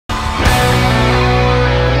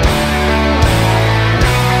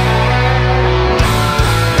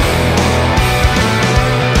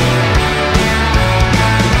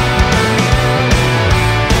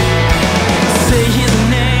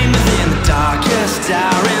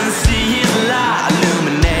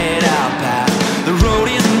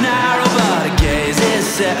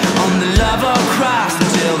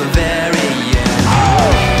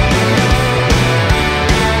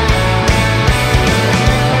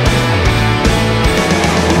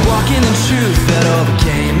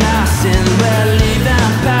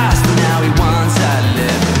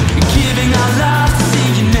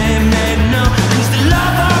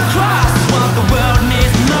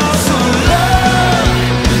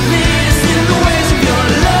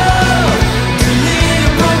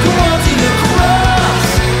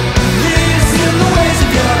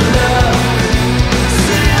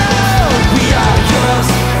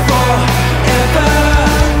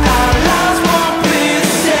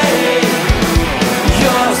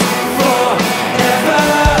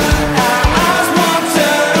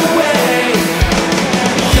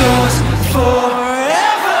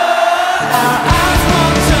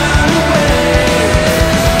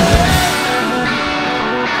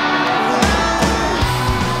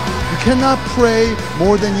cannot pray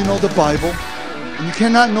more than you know the Bible. And you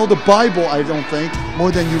cannot know the Bible, I don't think,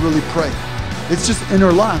 more than you really pray. It's just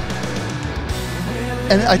interlocked.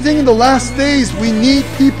 And I think in the last days, we need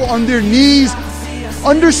people on their knees,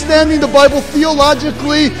 understanding the Bible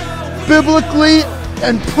theologically, biblically,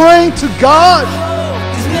 and praying to God.